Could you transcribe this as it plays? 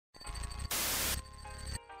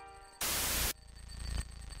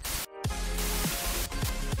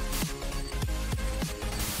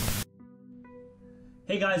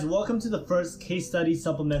Hey guys, welcome to the first case study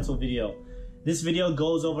supplemental video. This video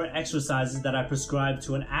goes over exercises that I prescribed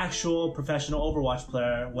to an actual professional Overwatch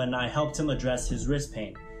player when I helped him address his wrist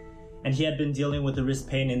pain. And he had been dealing with the wrist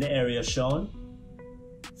pain in the area shown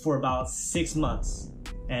for about 6 months.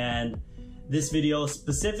 And this video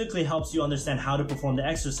specifically helps you understand how to perform the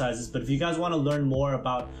exercises, but if you guys want to learn more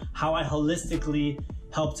about how I holistically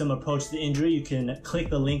helped him approach the injury, you can click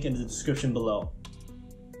the link in the description below.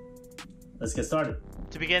 Let's get started.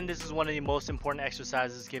 To begin, this is one of the most important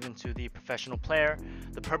exercises given to the professional player.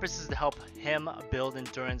 The purpose is to help him build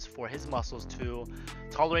endurance for his muscles to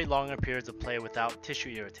tolerate longer periods of play without tissue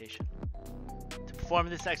irritation. To perform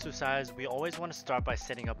this exercise, we always want to start by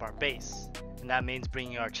setting up our base, and that means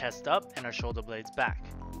bringing our chest up and our shoulder blades back.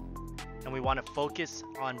 And we want to focus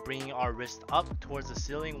on bringing our wrist up towards the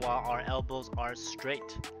ceiling while our elbows are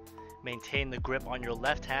straight. Maintain the grip on your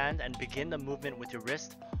left hand and begin the movement with your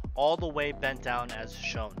wrist all the way bent down as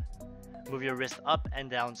shown. Move your wrist up and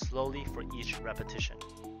down slowly for each repetition.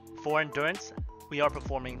 For endurance, we are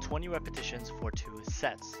performing 20 repetitions for 2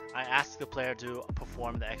 sets. I ask the player to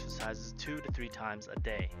perform the exercises 2 to 3 times a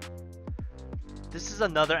day. This is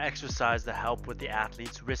another exercise to help with the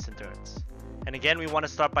athlete's wrist endurance. And again, we want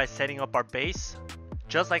to start by setting up our base,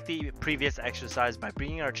 just like the previous exercise, by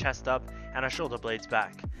bringing our chest up and our shoulder blades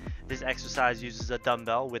back. This exercise uses a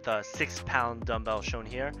dumbbell with a 6-pound dumbbell shown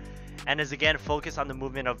here, and is again focused on the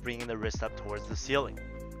movement of bringing the wrist up towards the ceiling.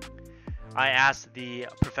 I asked the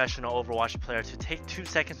professional Overwatch player to take 2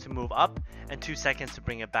 seconds to move up and 2 seconds to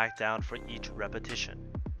bring it back down for each repetition.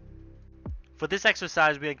 For this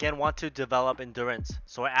exercise, we again want to develop endurance,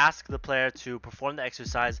 so I asked the player to perform the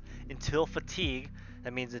exercise until fatigue,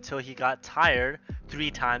 that means until he got tired,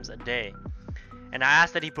 3 times a day. And I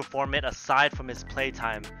asked that he perform it aside from his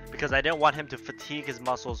playtime because I didn't want him to fatigue his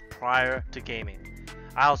muscles prior to gaming.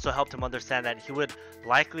 I also helped him understand that he would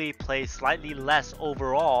likely play slightly less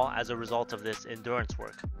overall as a result of this endurance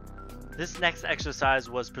work. This next exercise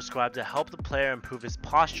was prescribed to help the player improve his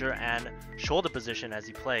posture and shoulder position as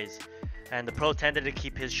he plays, and the pro tended to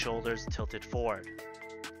keep his shoulders tilted forward.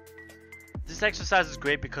 This exercise is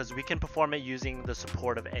great because we can perform it using the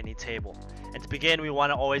support of any table. And to begin, we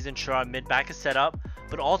want to always ensure our mid-back is set up,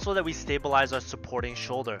 but also that we stabilize our supporting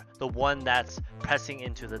shoulder, the one that's pressing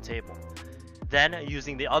into the table. Then,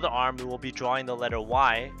 using the other arm, we will be drawing the letter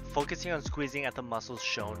Y, focusing on squeezing at the muscles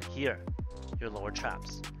shown here, your lower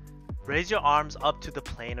traps. Raise your arms up to the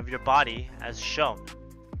plane of your body as shown,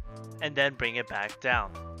 and then bring it back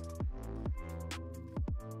down.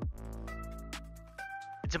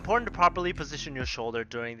 It's important to properly position your shoulder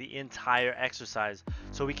during the entire exercise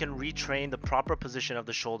so we can retrain the proper position of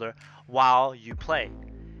the shoulder while you play.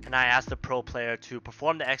 And I asked the pro player to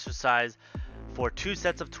perform the exercise for 2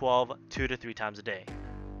 sets of 12, 2 to 3 times a day.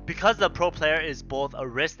 Because the pro player is both a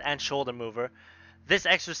wrist and shoulder mover, this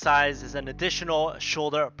exercise is an additional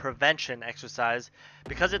shoulder prevention exercise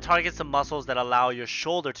because it targets the muscles that allow your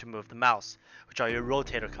shoulder to move the mouse, which are your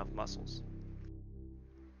rotator cuff muscles.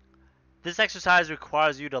 This exercise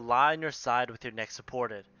requires you to lie on your side with your neck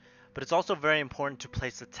supported, but it's also very important to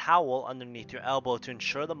place a towel underneath your elbow to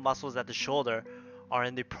ensure the muscles at the shoulder are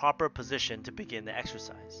in the proper position to begin the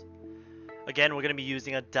exercise. Again, we're going to be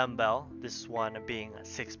using a dumbbell, this one being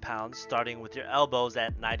 6 pounds, starting with your elbows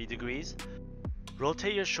at 90 degrees.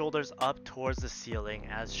 Rotate your shoulders up towards the ceiling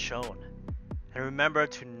as shown. And remember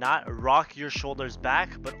to not rock your shoulders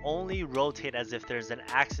back, but only rotate as if there's an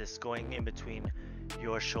axis going in between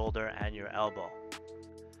your shoulder and your elbow.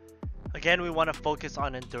 Again, we want to focus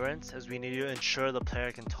on endurance as we need to ensure the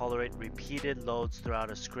player can tolerate repeated loads throughout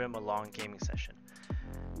a scrim or long gaming session.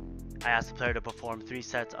 I asked the player to perform 3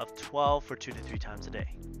 sets of 12 for 2 to 3 times a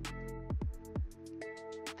day.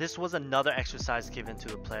 This was another exercise given to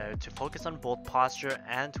the player to focus on both posture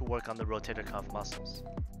and to work on the rotator cuff muscles.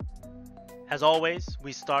 As always,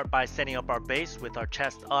 we start by setting up our base with our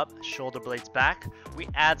chest up, shoulder blades back. We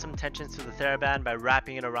add some tensions to the Therband by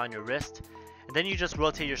wrapping it around your wrist, and then you just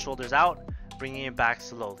rotate your shoulders out, bringing it back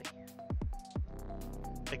slowly.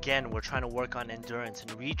 Again, we're trying to work on endurance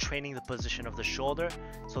and retraining the position of the shoulder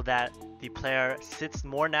so that the player sits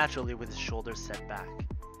more naturally with his shoulders set back.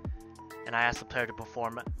 And I ask the player to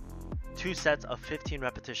perform 2 sets of 15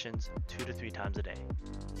 repetitions 2 to 3 times a day.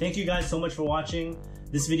 Thank you guys so much for watching.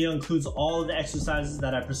 This video includes all of the exercises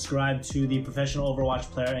that I prescribed to the professional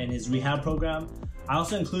Overwatch player in his rehab program. I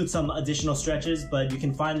also include some additional stretches, but you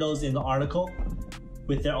can find those in the article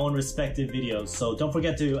with their own respective videos. So don't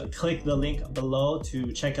forget to click the link below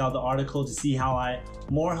to check out the article to see how I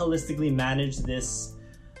more holistically manage this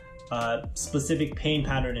specific pain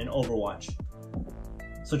pattern in Overwatch.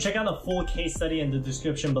 So check out the full case study in the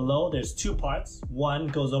description below. There's 2 parts. One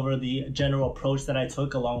goes over the general approach that I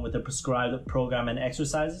took along with the prescribed program and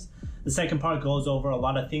exercises. The second part goes over a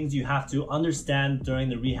lot of things you have to understand during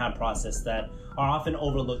the rehab process that are often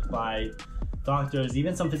overlooked by doctors,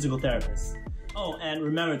 even some physical therapists. Oh, and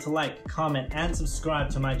remember to like, comment, and subscribe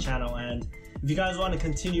to my channel. And if you guys want to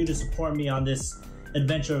continue to support me on this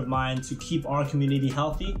adventure of mine to keep our community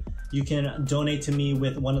healthy, you can donate to me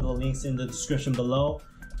with one of the links in the description below.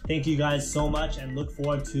 Thank you guys so much and look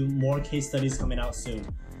forward to more case studies coming out soon.